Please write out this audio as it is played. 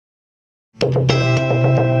Hello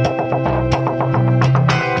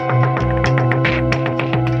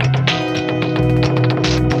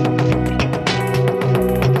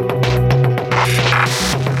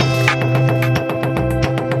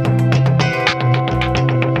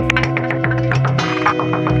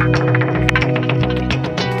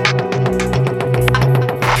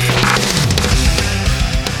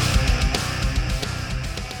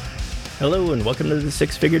and welcome to the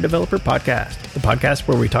Six Figure Developer Podcast, the podcast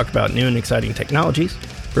where we talk about new and exciting technologies,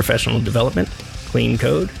 professional development, clean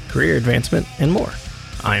code, career advancement, and more.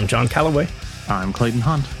 I am John Calloway. I'm Clayton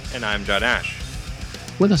Hunt. And I'm John Ash.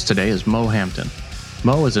 With us today is Mo Hampton.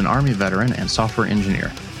 Mo is an Army veteran and software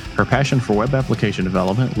engineer. Her passion for web application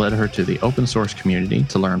development led her to the open source community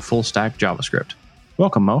to learn full stack JavaScript.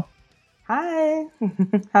 Welcome, Mo. Hi.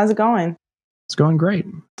 How's it going? It's going great.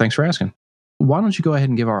 Thanks for asking. Why don't you go ahead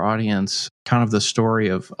and give our audience kind of the story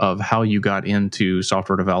of how you got into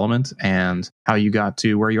software development and how you got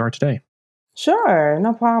to where you are today? Sure,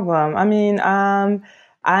 no problem.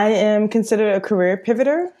 I am considered a career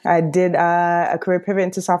pivoter. I did a career pivot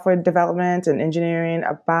into software development and engineering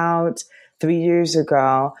about 3 years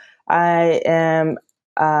ago. I am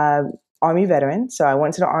Army veteran. So I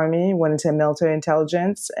went to the Army, went into military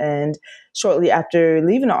intelligence, and shortly after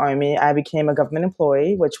leaving the Army, I became a government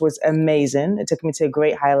employee, which was amazing. It took me to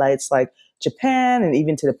great highlights like Japan and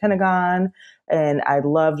even to the Pentagon. And I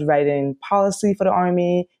loved writing policy for the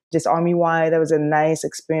Army, just Army-wide. That was a nice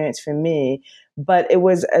experience for me. But it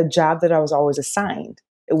was a job that I was always assigned.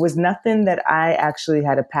 It was nothing that I actually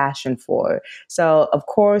had a passion for. So, of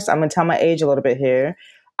course, I'm going to tell my age a little bit here.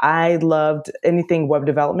 I loved anything web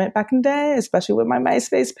development back in the day, especially with my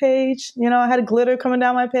MySpace page. You know, I had a glitter coming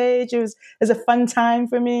down my page. It was a fun time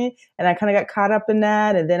for me. And I kind of got caught up in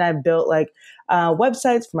that. And then I built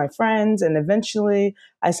websites for my friends. And eventually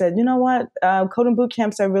I said, you know what? Coding boot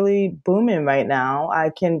camps are really booming right now. I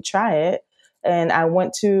can try it. And I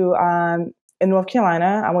went to, in North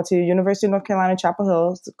Carolina, I went to University of North Carolina, Chapel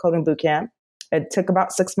Hill, coding boot camp. It took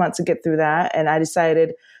about 6 months to get through that. And I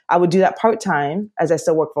decided I would do that part-time as I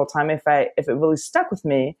still work full-time. If it really stuck with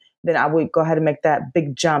me, then I would go ahead and make that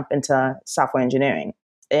big jump into software engineering.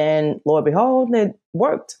 And lo and behold, it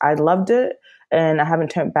worked. I loved it, and I haven't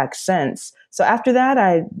turned back since. So after that,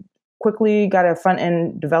 I quickly got a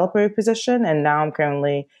front-end developer position, and now I'm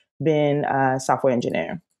currently being a software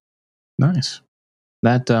engineer. Nice.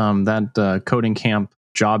 That coding camp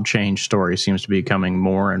job change story seems to be becoming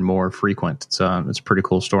more and more frequent. It's a pretty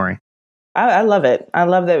cool story. I love it. I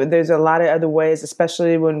love that there's a lot of other ways,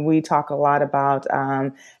 especially when we talk a lot about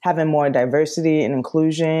having more diversity and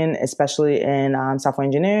inclusion, especially in software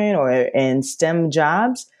engineering or in STEM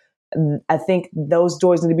jobs. I think those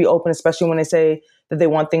doors need to be open, especially when they say that they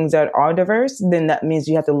want things that are diverse. Then that means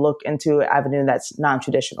you have to look into an avenue that's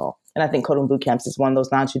non-traditional. And I think coding boot camps is one of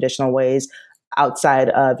those non-traditional ways outside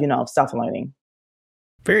of, self-learning.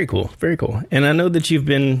 Very cool. Very cool. And I know that you've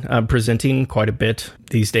been presenting quite a bit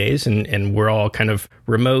these days, and we're all kind of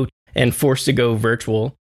remote and forced to go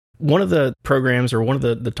virtual. One of the programs or one of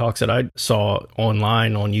the talks that I saw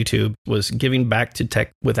online on YouTube was giving back to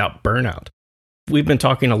tech without burnout. We've been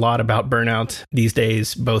talking a lot about burnout these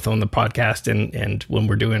days, both on the podcast and when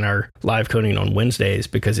we're doing our live coding on Wednesdays,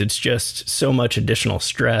 because it's just so much additional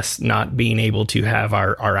stress not being able to have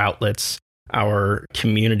our outlets, our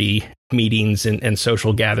community meetings and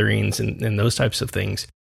social gatherings and those types of things.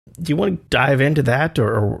 Do you want to dive into that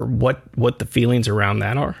or what the feelings around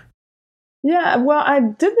that are? Yeah, well, I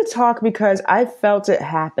did the talk because I felt it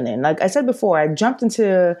happening. Like I said before, I jumped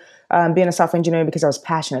into being a software engineer because I was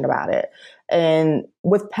passionate about it. And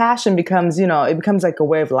with passion becomes, it becomes like a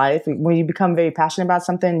way of life. When you become very passionate about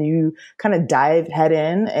something, you kind of dive head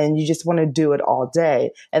in and you just want to do it all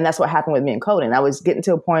day. And that's what happened with me in coding. I was getting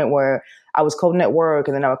to a point where I was coding at work,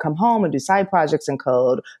 and then I would come home and do side projects in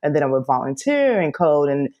code. And then I would volunteer in code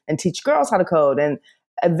and teach girls how to code. And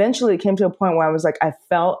eventually it came to a point where I was like, I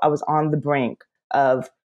felt I was on the brink of,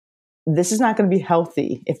 this is not going to be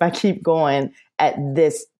healthy if I keep going at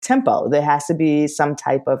this tempo. There has to be some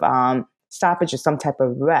type of stoppage or some type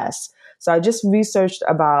of rest. So I just researched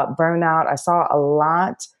about burnout. I saw a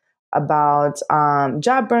lot about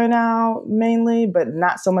job burnout mainly, but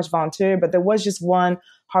not so much volunteer. But there was just one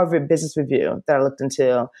Harvard Business Review that I looked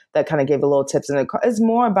into that kind of gave a little tips. And it's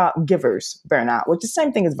more about givers burnout, which is the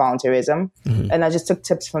same thing as volunteerism. Mm-hmm. And I just took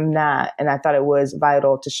tips from that. And I thought it was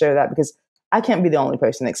vital to share that because I can't be the only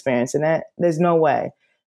person experiencing it. There's no way.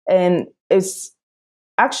 And it's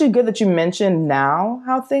actually good that you mentioned now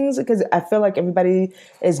how things, because I feel like everybody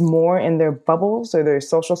is more in their bubbles or their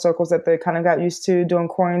social circles that they kind of got used to during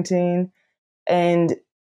quarantine. And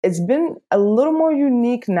it's been a little more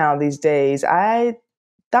unique now these days. I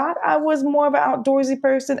thought I was more of an outdoorsy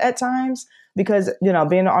person at times because, being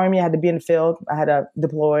in the Army, I had to be in the field. I had to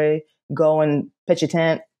deploy, go and pitch a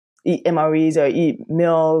tent, eat MREs or eat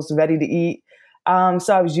meals ready to eat.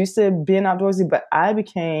 So I was used to being outdoorsy, but I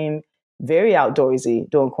became very outdoorsy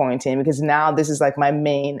during quarantine because now this is like my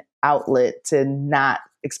main outlet to not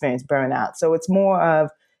experience burnout. So it's more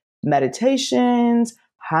of meditations,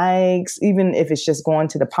 hikes, even if it's just going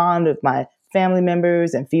to the pond with my family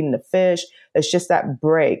members and feeding the fish. It's just that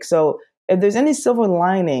break. So if there's any silver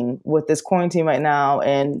lining with this quarantine right now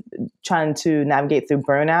and trying to navigate through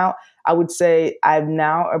burnout, I would say I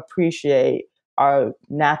now appreciate our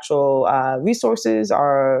natural resources,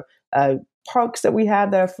 our parks that we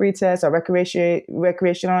have that are free to us, our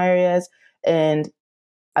recreational areas. And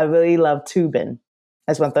I really love tubing.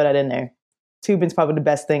 I just want to throw that in there. Tubing's probably the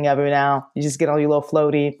best thing ever now. You just get on your little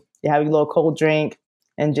floaty, you have your little cold drink,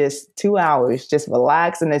 and just 2 hours, just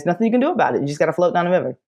relax. And there's nothing you can do about it. You just got to float down the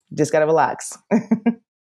river. You just got to relax.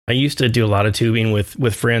 I used to do a lot of tubing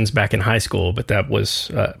with friends back in high school, but that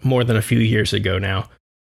was more than a few years ago now.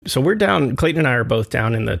 So Clayton and I are both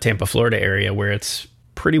down in the Tampa, Florida area where it's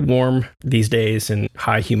pretty warm these days and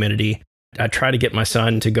high humidity. I try to get my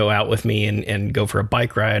son to go out with me and go for a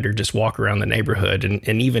bike ride or just walk around the neighborhood.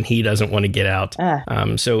 And even he doesn't want to get out.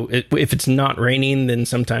 So if it's not raining, then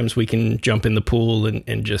sometimes we can jump in the pool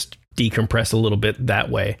and just decompress a little bit that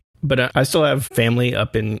way. But I still have family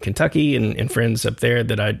up in Kentucky and friends up there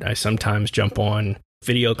that I sometimes jump on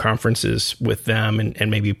video conferences with them and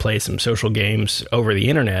maybe play some social games over the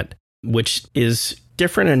internet, which is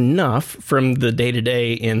different enough from the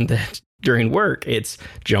day-to-day in that during work, it's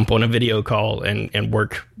jump on a video call and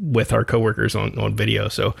work with our coworkers on video.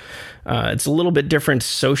 So it's a little bit different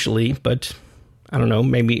socially, but I don't know,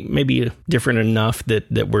 maybe different enough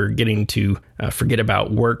that we're getting to forget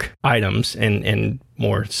about work items and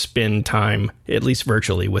more spend time, at least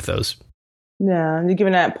virtually, with those. Yeah, you're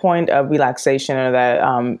giving that point of relaxation or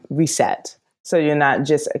that reset. So you're not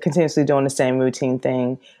just continuously doing the same routine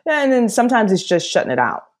thing. And then sometimes it's just shutting it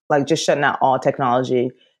out, like just shutting out all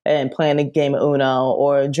technology and playing a game of Uno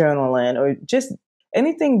or journaling or just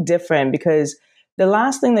anything different, because the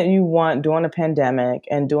last thing that you want during a pandemic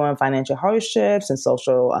and during financial hardships and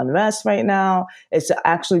social unrest right now is to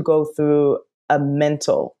actually go through a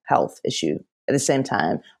mental health issue at the same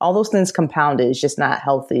time. All those things compounded is just not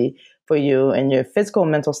healthy for you and your physical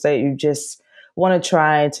and mental state. You just want to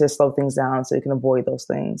try to slow things down so you can avoid those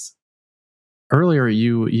things. Earlier,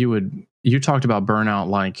 you talked about burnout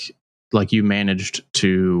like you managed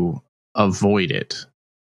to avoid it.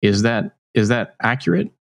 Is that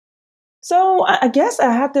accurate? So I guess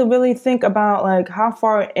I have to really think about like how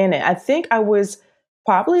far in it. I think I was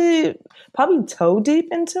probably toe deep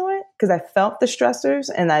into it because I felt the stressors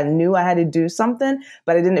and I knew I had to do something,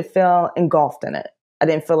 but I didn't feel engulfed in it. I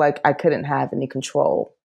didn't feel like I couldn't have any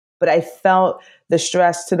control, but I felt the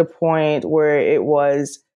stress to the point where it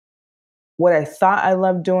was what I thought I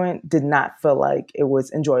loved doing did not feel like it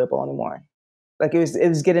was enjoyable anymore. Like it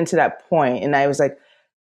was getting to that point, and I was like,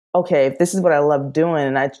 okay, if this is what I love doing,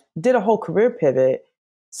 and I did a whole career pivot,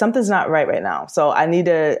 something's not right now. So I need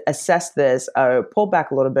to assess this or pull back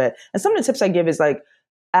a little bit. And some of the tips I give is like,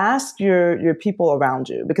 ask your people around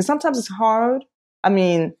you, because sometimes it's hard. I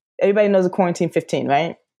mean, everybody knows the quarantine 15,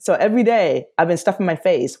 right? So every day I've been stuffing my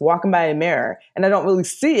face, walking by a mirror, and I don't really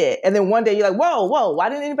see it. And then one day you're like, whoa, why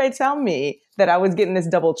didn't anybody tell me that I was getting this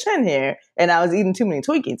double chin here and I was eating too many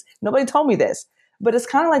Twinkies? Nobody told me this. But it's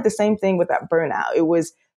kind of like the same thing with that burnout. It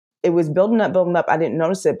was building up. I didn't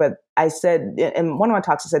notice it, but I said, in one of my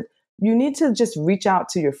talks, I said, you need to just reach out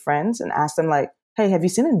to your friends and ask them like, hey, have you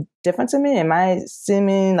seen a difference in me? Am I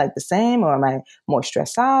seeming like the same, or am I more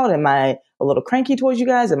stressed out? Am I a little cranky towards you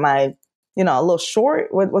guys? Am I, a little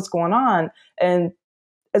short with what's going on? And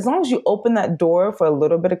as long as you open that door for a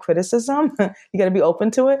little bit of criticism, you got to be open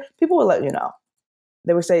to it. People will let you know.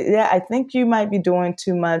 They would say, yeah, I think you might be doing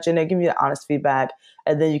too much. And they give you the honest feedback.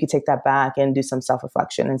 And then you can take that back and do some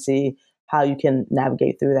self-reflection and see how you can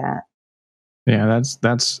navigate through that. Yeah,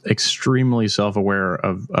 that's extremely self-aware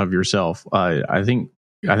of yourself. I think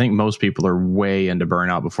most people are way into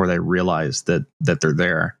burnout before they realize that they're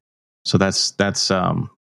there. So that's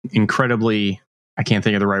incredibly, I can't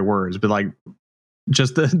think of the right words, but like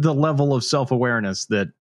just the level of self-awareness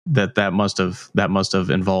that must have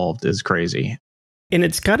involved is crazy. And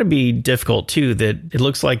it's got to be difficult, too, that it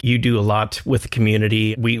looks like you do a lot with the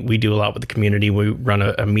community. We do a lot with the community. We run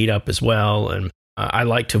a meetup as well. And I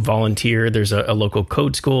like to volunteer. There's a local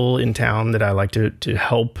code school in town that I like to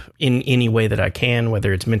help in any way that I can,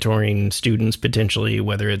 whether it's mentoring students potentially,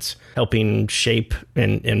 whether it's helping shape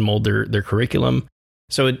and mold their curriculum.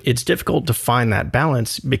 So it's difficult to find that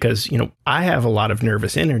balance because, I have a lot of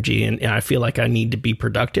nervous energy and I feel like I need to be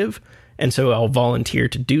productive. And so I'll volunteer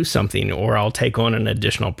to do something or I'll take on an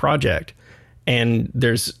additional project. And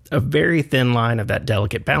there's a very thin line of that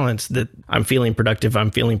delicate balance that I'm feeling productive,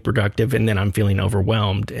 and then I'm feeling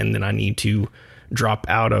overwhelmed. And then I need to drop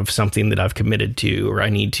out of something that I've committed to, or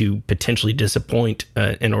I need to potentially disappoint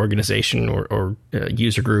an organization or a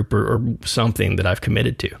user group or something that I've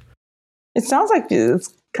committed to. It sounds like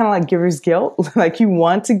it's kind of like giver's guilt. Like you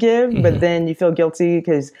want to give, but then you feel guilty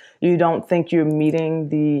because you don't think you're meeting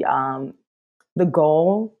the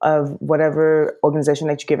goal of whatever organization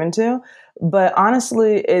that you give into. But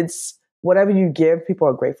honestly, it's whatever you give, people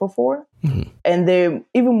are grateful for. And they're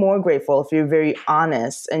even more grateful if you're very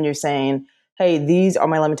honest and you're saying, hey, these are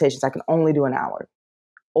my limitations. I can only do an hour.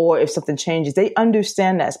 Or if something changes, they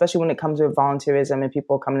understand that, especially when it comes to volunteerism and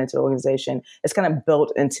people coming into the organization. It's kind of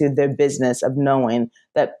built into their business of knowing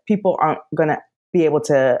that people aren't going to be able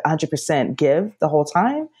to 100% give the whole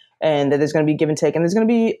time, and that there's going to be give and take. And there's going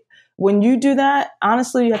to be, when you do that,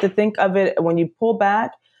 honestly, you have to think of it, when you pull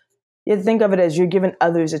back, you have to think of it as you're giving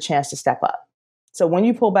others a chance to step up. So when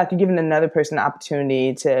you pull back, you're giving another person an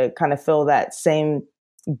opportunity to kind of feel that same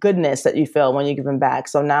goodness that you feel when you give them back.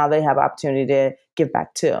 So now they have opportunity to give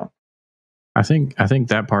back too. I think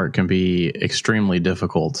that part can be extremely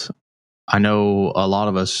difficult. I know a lot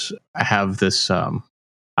of us have this, I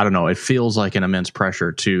don't know, it feels like an immense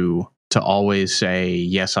pressure to always say,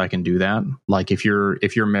 yes, I can do that. Like if you're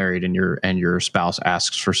married and your spouse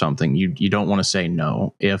asks for something, you don't want to say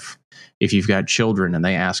no. If you've got children and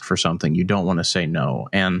they ask for something, you don't want to say no.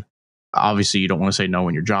 And obviously you don't want to say no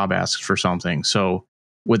when your job asks for something. So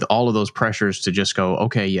with all of those pressures to just go,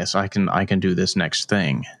 okay, yes, I can do this next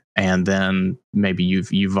thing. And then maybe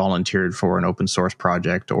you've volunteered for an open source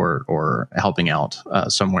project or helping out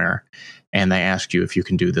somewhere, and they ask you if you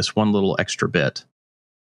can do this one little extra bit.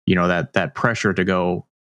 That pressure to go,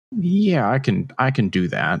 yeah, I can do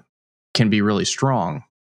that, can be really strong.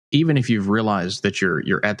 Even if you've realized that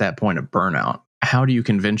you're at that point of burnout, how do you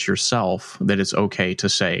convince yourself that it's okay to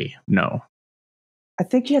say no? I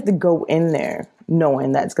think you have to go in there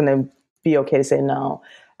knowing that it's going to be okay to say no.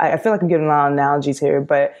 I feel like I'm giving a lot of analogies here,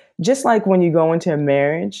 but just like when you go into a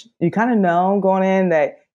marriage, you kind of know going in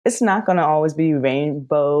that it's not going to always be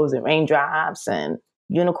rainbows and raindrops and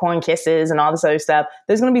unicorn kisses and all this other stuff.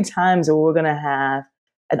 There's going to be times where we're going to have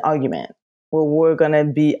an argument, where we're going to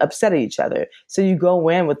be upset at each other. So you go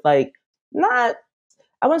in with I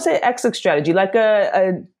wouldn't say exit strategy, like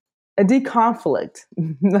a deconflict,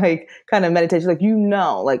 like kind of meditation.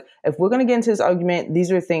 Like, if we're going to get into this argument,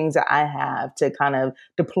 these are things that I have to kind of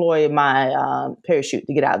deploy my parachute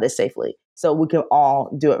to get out of this safely, so we can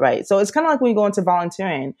all do it right. So it's kind of like when you go into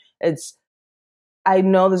volunteering, I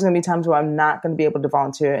know there's going to be times where I'm not going to be able to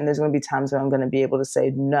volunteer, and there's going to be times where I'm going to be able to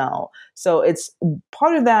say no. So it's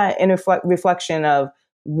part of that inner reflection of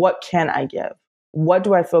what can I give? What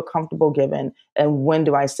do I feel comfortable giving? And when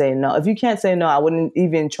do I say no? If you can't say no, I wouldn't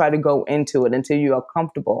even try to go into it until you are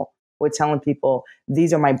comfortable with telling people,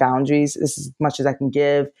 these are my boundaries. This is as much as I can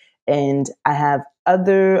give. And I have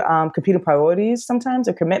other competing priorities sometimes,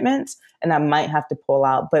 or commitments, and I might have to pull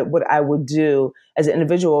out. But what I would do as an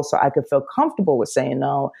individual, so I could feel comfortable with saying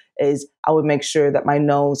no, is I would make sure that my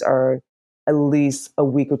no's are at least a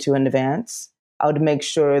week or two in advance. I would make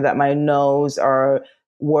sure that my no's are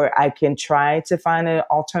where I can try to find an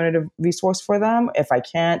alternative resource for them. If I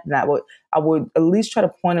can't, then I would at least try to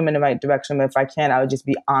point them in the right direction. But if I can't, I would just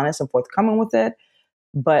be honest and forthcoming with it.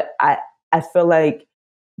 But I feel like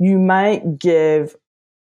you might give,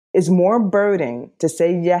 it's more burden to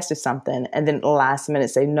say yes to something and then last minute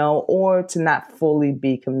say no, or to not fully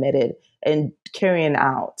be committed and carrying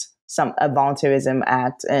out a volunteerism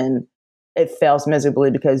act, and it fails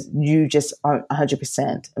miserably because you just aren't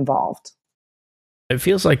 100% involved. It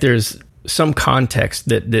feels like there's some context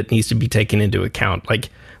that needs to be taken into account. Like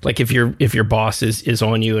if your boss is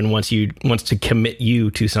on you and wants to commit you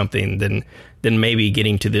to something, then maybe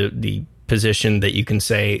getting to the position that you can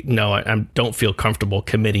say, no, I don't feel comfortable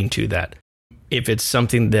committing to that. If it's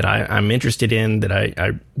something that I'm interested in, that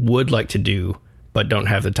I would like to do, but don't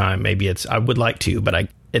have the time, maybe it's, I would like to, but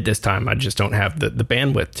at this time, I just don't have the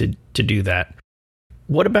bandwidth to do that.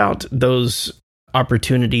 What about those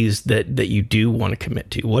opportunities that you do want to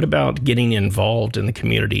commit to? What about getting involved in the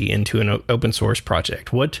community into an open source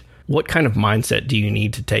project? What kind of mindset do you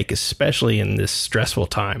need to take, especially in this stressful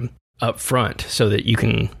time, up front, so that you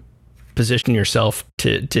can position yourself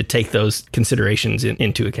to take those considerations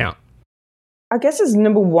into account? I guess it's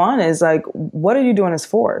number one is like, what are you doing this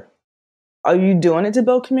for? Are you doing it to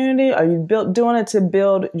build community? Are you doing it to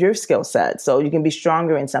build your skill set so you can be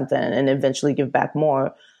stronger in something and eventually give back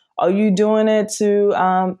more? Are you doing it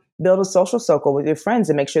to build a social circle with your friends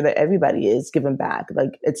and make sure that everybody is giving back?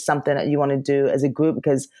 Like it's something that you want to do as a group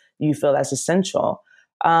because you feel that's essential.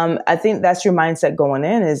 I think that's your mindset going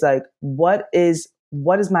in is like, what is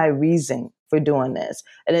my reason for doing this?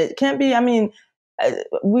 And it can't be,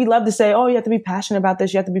 we love to say, oh, you have to be passionate about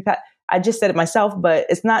this. You have to be I just said it myself, but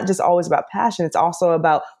it's not just always about passion. It's also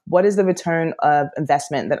about what is the return of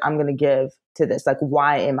investment that I'm going to give to this? Like,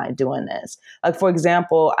 why am I doing this? Like, for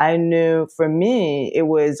example, I knew for me, it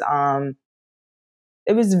was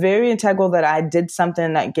very integral that I did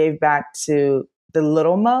something that gave back to the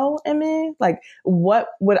little Mo in me. Like, what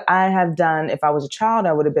would I have done if I was a child?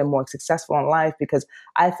 I would have been more successful in life because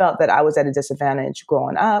I felt that I was at a disadvantage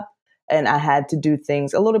growing up and I had to do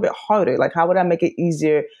things a little bit harder. Like, how would I make it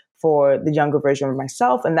easier for the younger version of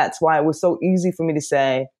myself? And that's why it was so easy for me to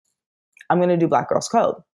say, I'm going to do Black Girls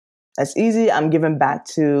Code. That's easy. I'm giving back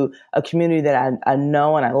to a community that I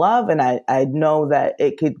know and I love. And I know that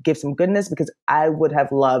it could give some goodness because I would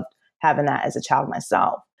have loved having that as a child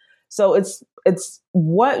myself. So it's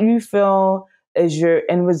what you feel is your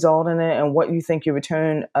end result in it and what you think your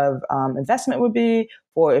return of investment would be,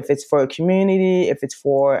 or if it's for a community, if it's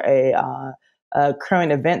for a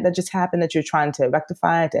current event that just happened that you're trying to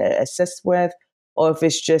rectify, to assist with, or if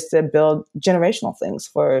it's just to build generational things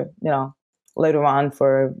for, later on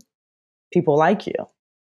for people like you.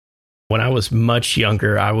 When I was much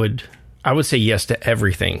younger, I would say yes to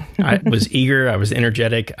everything. I was eager. I was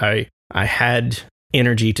energetic. I had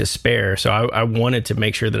energy to spare. So I wanted to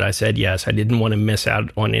make sure that I said yes. I didn't want to miss out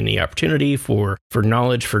on any opportunity for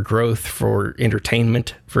knowledge, for growth, for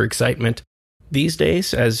entertainment, for excitement. These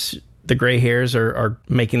days, as the gray hairs are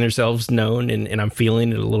making themselves known and I'm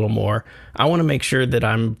feeling it a little more, I want to make sure that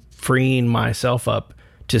I'm freeing myself up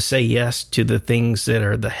to say yes to the things that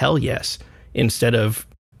are the hell yes, instead of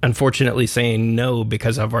unfortunately saying no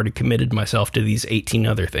because I've already committed myself to these 18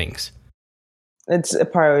 other things. It's a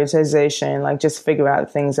prioritization, like just figure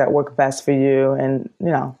out things that work best for you and,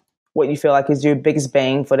 what you feel like is your biggest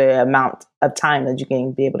bang for the amount of time that you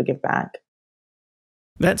can be able to give back.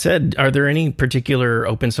 That said, are there any particular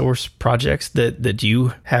open source projects that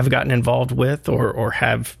you have gotten involved with or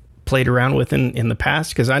have played around with in the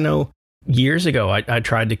past? Because I know years ago, I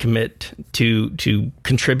tried to commit to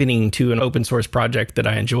contributing to an open source project that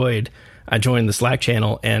I enjoyed. I joined the Slack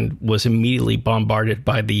channel and was immediately bombarded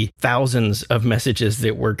by the thousands of messages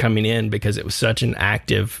that were coming in because it was such an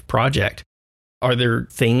active project. Are there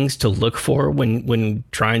things to look for when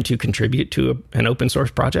trying to contribute to an open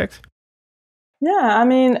source project? Yeah,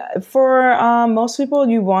 for most people,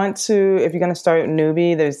 you want to, if you're going to start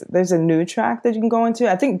newbie, there's a new track that you can go into.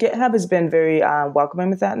 I think GitHub has been very welcoming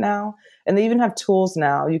with that now. And they even have tools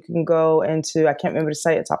now. You can go into, I can't remember the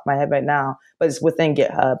site at the top of my head right now, but it's within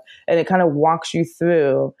GitHub. And it kind of walks you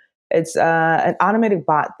through. It's an automated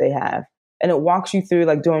bot they have. And it walks you through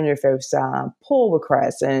like doing your first pull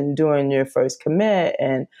request and doing your first commit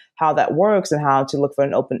and how that works and how to look for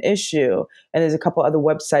an open issue. And there's a couple other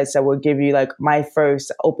websites that will give you like my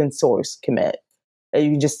first open source commit.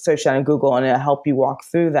 You can just search that on Google and it'll help you walk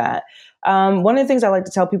through that. One of the things I like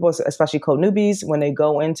to tell people, especially code newbies, when they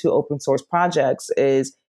go into open source projects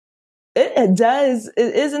is it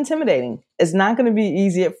is intimidating. It's not going to be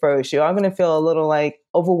easy at first. You are going to feel a little like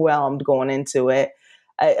overwhelmed going into it.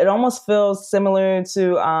 It almost feels similar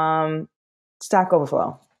to Stack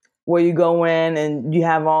Overflow, where you go in and you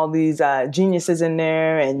have all these geniuses in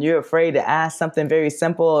there and you're afraid to ask something very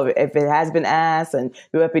simple if it has been asked and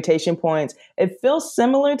your reputation points. It feels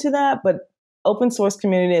similar to that, but open source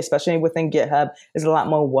community, especially within GitHub, is a lot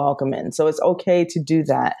more welcoming. So it's okay to do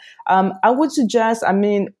that. I would suggest, I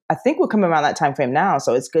think we're coming around that time frame now,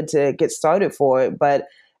 so it's good to get started for it. But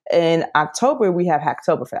in October, we have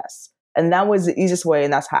Hacktoberfest. And that was the easiest way,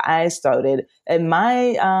 and that's how I started. And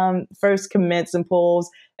my first commits and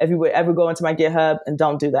pulls, if you would ever go into my GitHub, and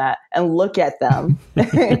don't do that, and look at them,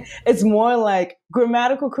 it's more like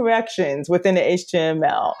grammatical corrections within the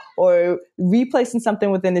HTML or replacing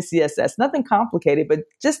something within the CSS. Nothing complicated, but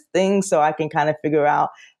just things so I can kind of figure out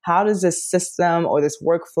how does this system or this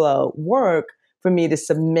workflow work for me to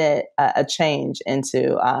submit a change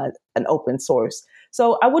into an open source.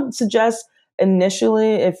 So I would suggest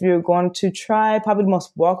initially, if you're going to try, probably the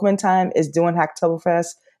most welcoming time is doing Hacktoberfest.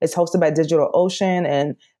 It's hosted by DigitalOcean,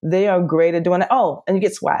 and they are great at doing it. Oh, and you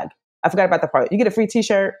get swag. I forgot about the part. You get a free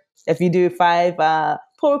t-shirt if you do 5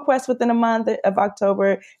 pull requests within a month of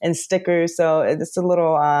October and stickers. So it's a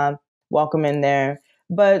little welcome in there.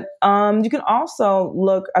 But you can also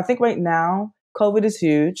look, I think right now, COVID is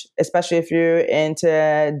huge, especially if you're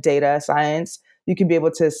into data science. You can be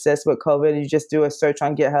able to assist with COVID. You just do a search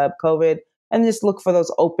on GitHub, COVID, and just look for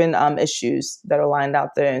those open issues that are lined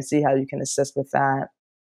out there and see how you can assist with that.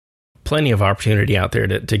 Plenty of opportunity out there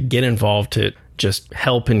to get involved, to just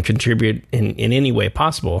help and contribute in any way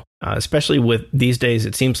possible. Especially with these days,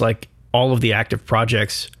 it seems like all of the active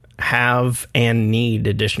projects have and need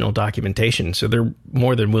additional documentation. So they're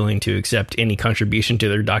more than willing to accept any contribution to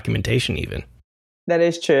their documentation even. That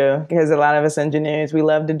is true, because a lot of us engineers, we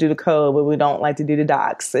love to do the code, but we don't like to do the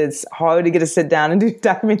docs. It's hard to get to sit down and do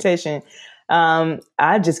documentation.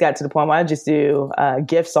 I just got to the point where I just do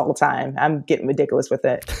GIFs all the time. I'm getting ridiculous with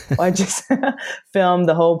it. Or I just film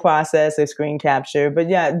the whole process of screen capture. But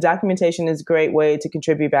yeah, documentation is a great way to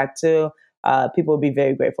contribute back to. People will be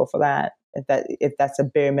very grateful for that, if that's a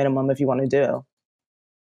bare minimum if you want to do.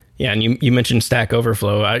 Yeah, and you mentioned Stack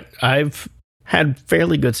Overflow. I've had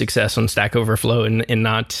fairly good success on Stack Overflow and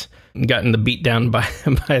not gotten the beat down by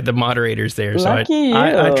the moderators there. Lucky So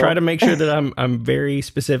I you. try to make sure that I'm very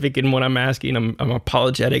specific in what I'm asking. I'm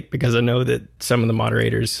apologetic because I know that some of the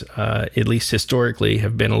moderators, at least historically,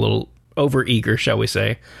 have been a little overeager, shall we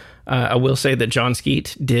say. I will say that John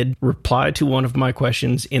Skeet did reply to one of my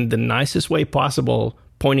questions in the nicest way possible,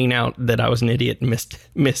 pointing out that I was an idiot and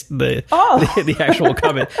missed the actual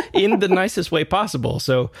comment in the nicest way possible.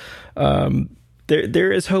 So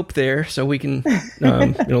there is hope there. So we can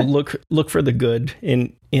look for the good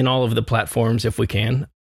in all of the platforms if we can.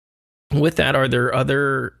 With that, are there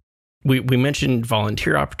other? We mentioned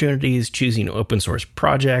volunteer opportunities, choosing open source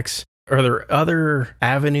projects. Are there other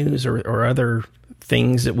avenues or other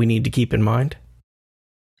things that we need to keep in mind?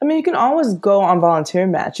 I mean, you can always go on Volunteer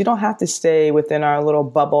Match. You don't have to stay within our little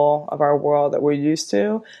bubble of our world that we're used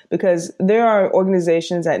to, because there are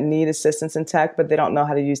organizations that need assistance in tech, but they don't know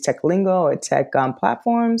how to use tech lingo or tech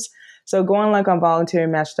platforms. So going like on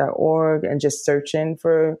volunteermatch.org and just searching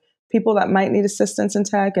for people that might need assistance in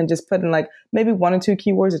tech and just putting like maybe one or two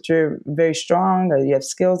keywords that you're very strong or you have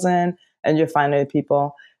skills in, and you'll find other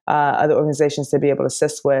people, other organizations to be able to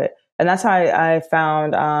assist with. And that's how I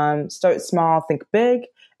found Start Small, Think Big.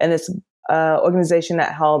 And it's an organization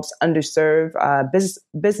that helps underserved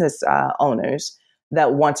business owners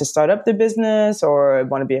that want to start up their business or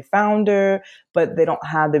want to be a founder, but they don't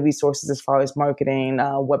have the resources as far as marketing,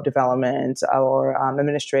 web development, or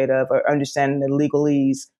administrative, or understanding the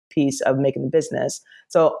legalese piece of making the business.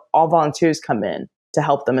 So all volunteers come in to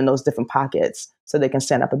help them in those different pockets so they can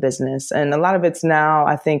stand up a business. And a lot of it's now,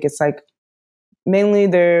 I think it's like mainly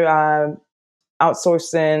they're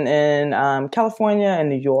outsourcing in California and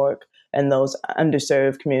New York and those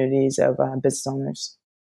underserved communities of business owners.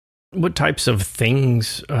 What types of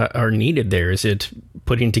things are needed there? Is it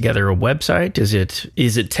putting together a website? Is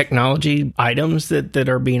it technology items that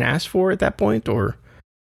are being asked for at that point, or?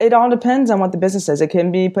 It all depends on what the business is. It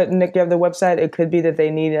can be putting together the website. It could be that they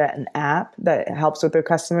need an app that helps with their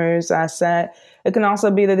customers' set. It can also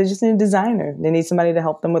be that they just need a designer. They need somebody to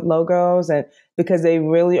help them with logos, and because they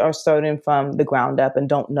really are starting from the ground up and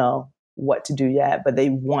don't know what to do yet, but they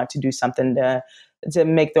want to do something to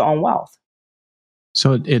make their own wealth.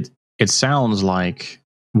 So it sounds like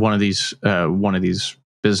one of these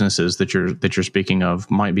businesses that you're speaking of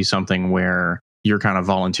might be something where you're kind of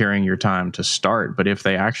volunteering your time to start, but if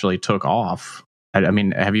they actually took off, I mean,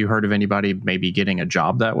 have you heard of anybody maybe getting a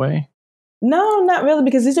job that way? No, not really,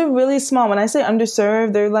 because these are really small. When I say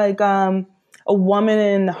underserved, they're like a woman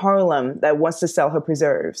in Harlem that wants to sell her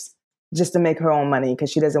preserves just to make her own money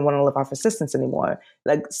because she doesn't want to live off assistance anymore.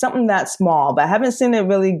 Like something that small, but I haven't seen it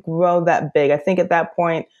really grow that big. I think at that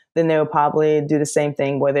point, then they will probably do the same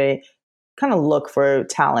thing where they kind of look for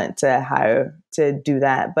talent to hire to do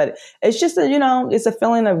that. But it's just it's a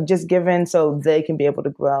feeling of just giving so they can be able to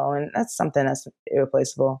grow. And that's something that's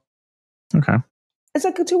irreplaceable. Okay. It's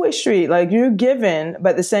like a two-way street. Like you're giving,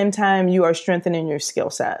 but at the same time, you are strengthening your skill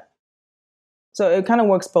set. So it kind of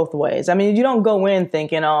works both ways. I mean, you don't go in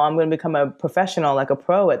thinking, oh, I'm going to become a professional, like a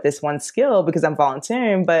pro at this one skill because I'm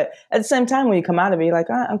volunteering. But at the same time, when you come out of it, you're like,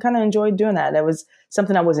 I'm kind of enjoyed doing that. That was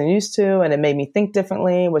something I wasn't used to, and it made me think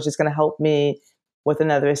differently, which is going to help me with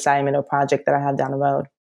another assignment or project that I have down the road.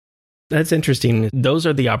 That's interesting. Those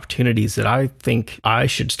are the opportunities that I think I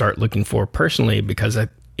should start looking for personally, because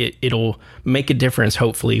it'll make a difference,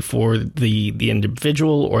 hopefully, for the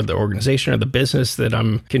individual or the organization or the business that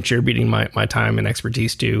I'm contributing my time and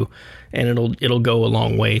expertise to. And it'll go a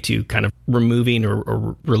long way to kind of removing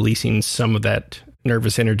or releasing some of that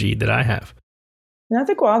nervous energy that I have. And I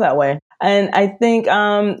think we're all that way. And I think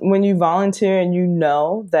when you volunteer and you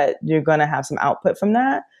know that you're going to have some output from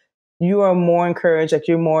that, you are more encouraged, like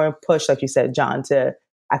you're more pushed, like you said, John, to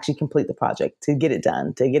actually complete the project, to get it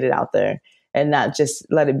done, to get it out there, and not just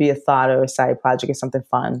let it be a thought or a side project or something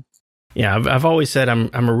fun. Yeah, I've always said I'm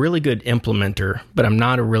a really good implementer, but I'm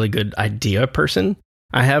not a really good idea person.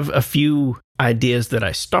 I have a few ideas that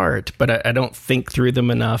I start, but I don't think through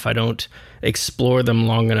them enough. I don't explore them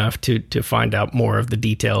long enough to find out more of the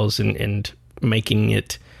details and making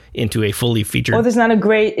it into a fully featured. Or there's not a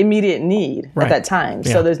great immediate need at that time.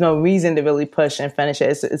 Yeah. So there's no reason to really push and finish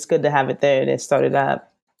it. It's good to have it there to start it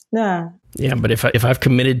up. Yeah. Yeah, but if I've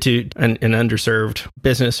committed to an underserved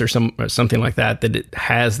business or something like that it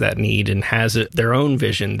has that need and has their own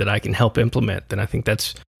vision that I can help implement, then I think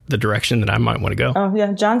that's the direction that I might want to go. Oh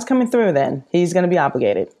yeah, John's coming through. Then he's going to be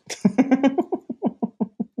obligated.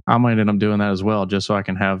 I might end up doing that as well, just so I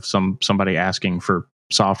can have somebody asking for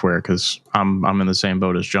software, because I'm in the same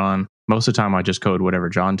boat as John. Most of the time, I just code whatever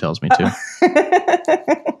John tells me to.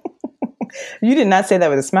 You did not say that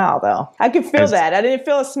with a smile, though. I could feel that. I didn't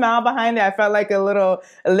feel a smile behind it. I felt like a little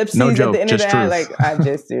ellipses no joke, at the end of that. Truth. Like, I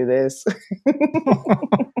just do this.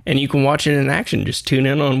 And you can watch it in action. Just tune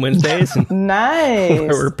in on Wednesdays.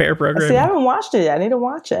 Nice. Or pair program. See, I haven't watched it yet. I need to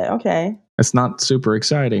watch it. Okay. It's not super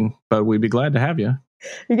exciting, but we'd be glad to have you.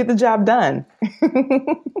 You get the job done.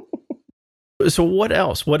 So what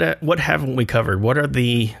else? What haven't we covered? What are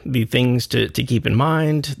the things to keep in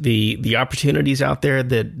mind? The opportunities out there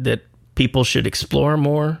that people should explore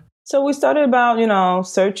more? So we started about,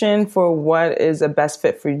 searching for what is a best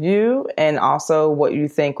fit for you and also what you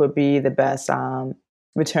think would be the best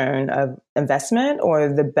return of investment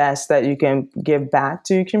or the best that you can give back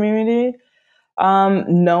to your community.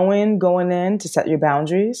 Knowing going in to set your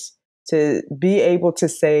boundaries, to be able to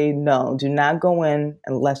say no. Do not go in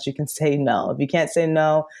unless you can say no. If you can't say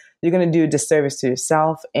no, you're going to do a disservice to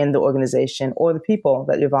yourself and the organization or the people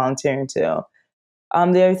that you're volunteering to.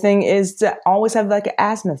 The other thing is to always have like an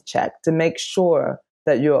azimuth check to make sure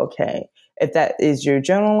that you're okay. If that is your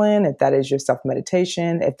journaling, if that is your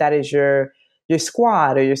self-meditation, if that is your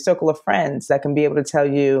squad or your circle of friends that can be able to tell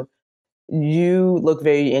you, you look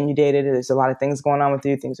very inundated. There's a lot of things going on with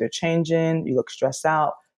you. Things are changing. You look stressed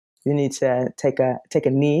out. You need to take a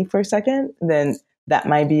knee for a second. Then that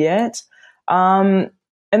might be it. And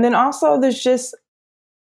then also there's just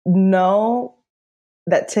know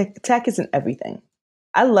that tech isn't everything.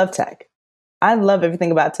 I love tech. I love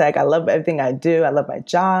everything about tech. I love everything I do. I love my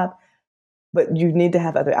job. But you need to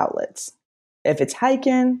have other outlets. If it's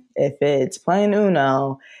hiking, if it's playing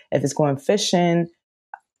Uno, if it's going fishing,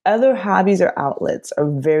 other hobbies or outlets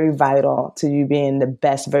are very vital to you being the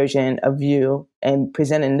best version of you and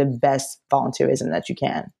presenting the best volunteerism that you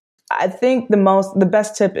can. I think the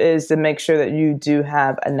best tip is to make sure that you do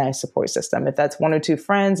have a nice support system. If that's one or two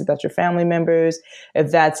friends, if that's your family members, if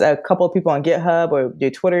that's a couple of people on GitHub or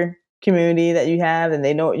your Twitter community that you have and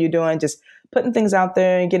they know what you're doing, just putting things out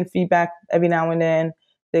there and getting feedback every now and then,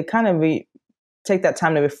 they kind of take that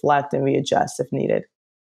time to reflect and readjust if needed.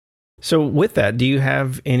 So with that, do you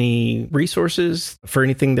have any resources for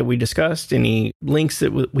anything that we discussed? Any links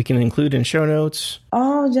that we can include in show notes?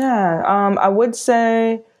 Oh, yeah. I would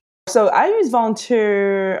say, so I use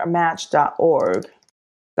volunteermatch.org.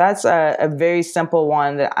 That's a very simple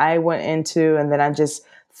one that I went into, and then I just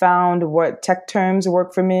found what tech terms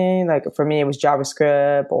work for me. Like for me, it was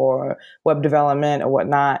JavaScript or web development or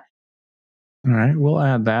whatnot. All right. We'll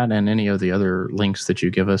add that and any of the other links that you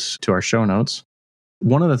give us to our show notes.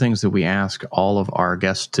 One of the things that we ask all of our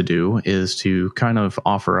guests to do is to kind of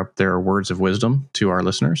offer up their words of wisdom to our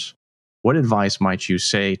listeners. What advice might you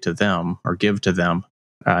say to them or give to them?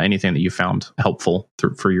 Anything that you found helpful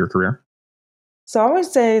for your career? So I would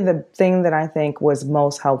say the thing that I think was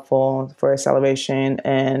most helpful for acceleration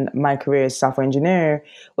in my career as software engineer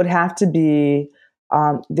would have to be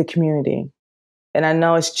the community. And I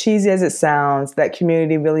know as cheesy as it sounds, that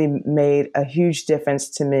community really made a huge difference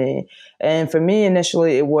to me. And for me,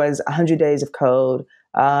 initially, it was 100 days of code,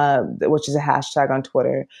 which is a hashtag on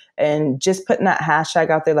Twitter. And just putting that hashtag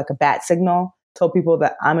out there like a bat signal told people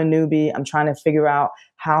that I'm a newbie. I'm trying to figure out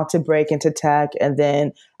how to break into tech. And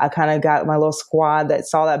then I kind of got my little squad that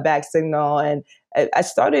saw that bat signal. And I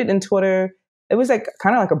started in Twitter. It was like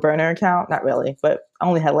kind of like a burner account. Not really, but I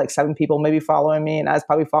only had like 7 people maybe following me. And I was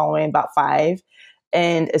probably following about 5.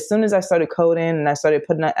 And as soon as I started coding and I started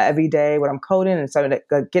putting out every day what I'm coding and started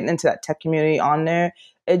getting into that tech community on there,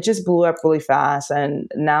 it just blew up really fast. And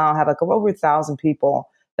now I have like over 1,000 people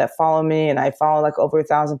that follow me, and I follow like over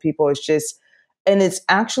 1,000 people. It's just, and it's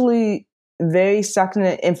actually very sucked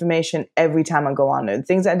into information every time I go on there.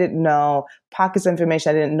 Things I didn't know, pockets of information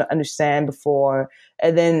I didn't understand before.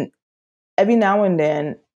 And then every now and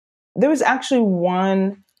then, there was actually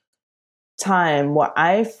one time where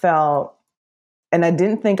I felt, and I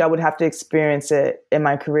didn't think I would have to experience it in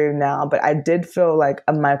my career now, but I did feel like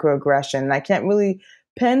a microaggression. And I can't really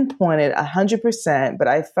pinpoint it 100%, but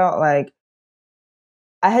I felt like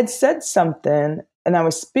I had said something and I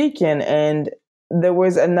was speaking, and there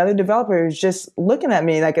was another developer who's just looking at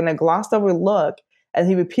me like in a glossed over look, and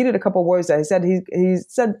he repeated a couple of words that I said. He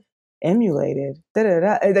said emulated, da da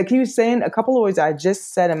da. Like he was saying a couple of words I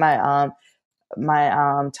just said in my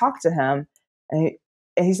talk to him, and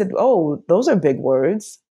he said, "Oh, those are big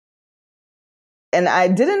words." And I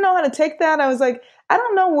didn't know how to take that. I was like, I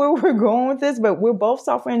don't know where we're going with this, but we're both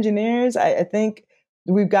software engineers. I think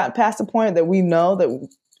we've got past the point that we know that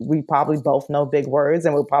we probably both know big words,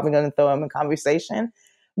 and we're probably going to throw them in conversation.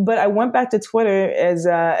 But I went back to Twitter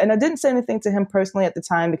and I didn't say anything to him personally at the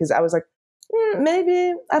time because I was like,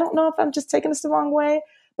 maybe, I don't know if I'm just taking this the wrong way.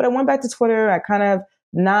 But I went back to Twitter. I kind of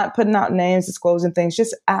not putting out names, disclosing things,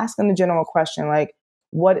 just asking the general question, like,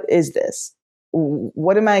 what is this?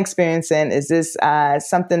 What am I experiencing? Is this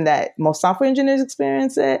something that most software engineers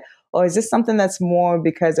experience it? Or is this something that's more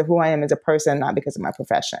because of who I am as a person, not because of my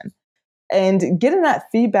profession? And getting that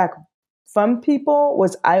feedback from people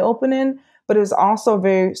was eye-opening, but it was also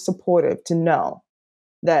very supportive to know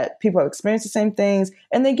that people have experienced the same things,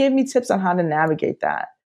 and they gave me tips on how to navigate that.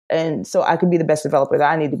 And so I could be the best developer that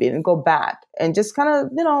I need to be and go back and just kind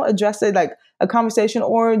of, address it like a conversation,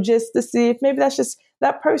 or just to see if maybe that's just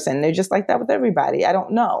that person. They're just like that with everybody. I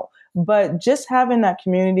don't know. But just having that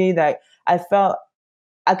community that I felt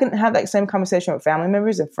I couldn't have that same conversation with family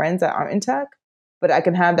members and friends that aren't in tech, but I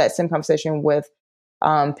can have that same conversation with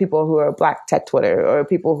people who are Black tech Twitter or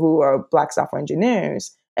people who are Black software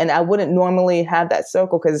engineers. And I wouldn't normally have that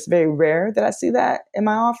circle because it's very rare that I see that in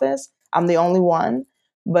my office. I'm the only one.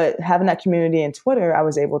 But having that community in Twitter, I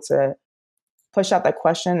was able to push out that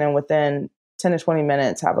question, and within 10 to 20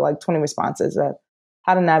 minutes, have like 20 responses of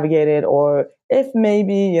how to navigate it, or if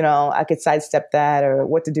maybe, I could sidestep that, or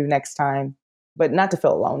what to do next time, but not to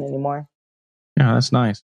feel alone anymore. Yeah, that's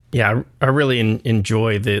nice. Yeah, I really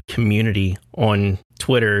enjoy the community on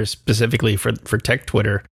Twitter, specifically for tech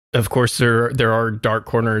Twitter. Of course, there are dark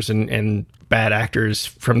corners and bad actors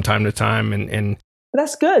from time to time, and but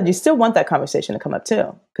that's good. You still want that conversation to come up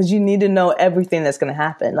too, because you need to know everything that's going to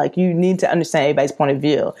happen. Like you need to understand everybody's point of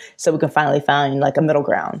view so we can finally find like a middle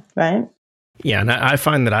ground, right? Yeah, and I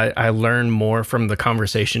find that I learn more from the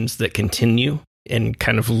conversations that continue and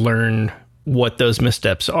kind of learn what those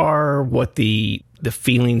missteps are, what the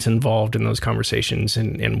feelings involved in those conversations,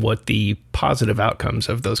 and what the positive outcomes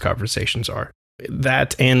of those conversations are.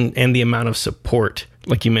 That and the amount of support,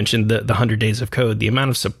 like you mentioned, the 100 days of code, the amount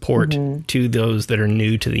of support to those that are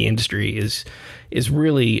new to the industry is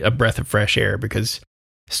really a breath of fresh air, because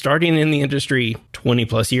starting in the industry 20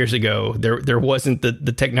 plus years ago, there wasn't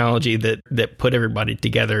the technology that put everybody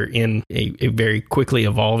together in a very quickly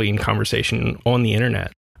evolving conversation on the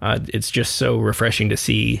internet. It's just so refreshing to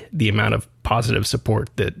see the amount of positive support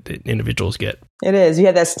that individuals get. It is. You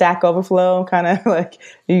have that Stack Overflow, kind of like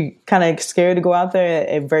you kind of scared to go out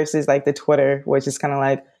there, versus like the Twitter, which is kind of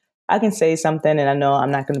like, I can say something and I know I'm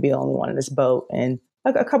not going to be the only one in this boat. And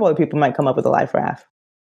a couple of people might come up with a life raft.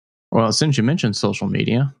 Well, since you mentioned social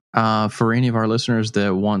media, for any of our listeners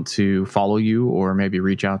that want to follow you or maybe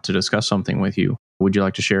reach out to discuss something with you, would you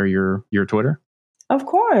like to share your Twitter? Of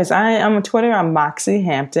course. I'm on Twitter. I'm Moxie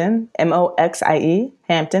Hampton, Moxie,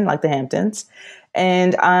 Hampton, like the Hamptons.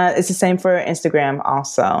 And it's the same for Instagram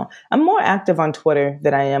also. I'm more active on Twitter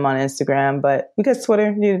than I am on Instagram, but because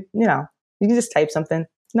Twitter, you can just type something. You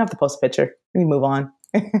don't have to post a picture. You move on.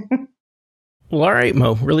 Well, all right,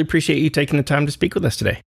 Mo. Really appreciate you taking the time to speak with us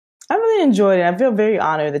today. I really enjoyed it. I feel very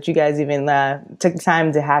honored that you guys even took the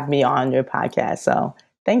time to have me on your podcast. So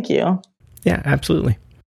thank you. Yeah, absolutely.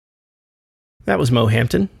 That was Mo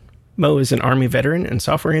Hampton. Mo is an Army veteran and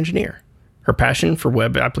software engineer. Her passion for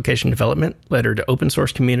web application development led her to open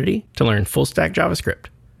source community to learn full stack JavaScript.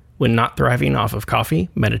 When not thriving off of coffee,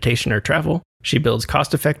 meditation, or travel, she builds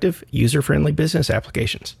cost-effective, user-friendly business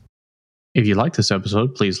applications. If you like this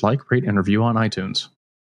episode, please like, rate, and review on iTunes.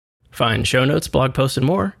 Find show notes, blog posts, and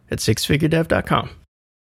more at sixfiguredev.com.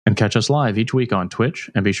 And catch us live each week on Twitch,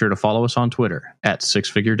 and be sure to follow us on Twitter at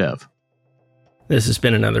sixfiguredev. This has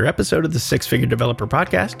been another episode of the Six Figure Developer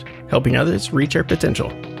Podcast, helping others reach their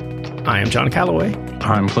potential. I am John Calloway.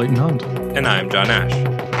 I'm Clayton Hunt. And I am John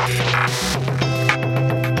Ash.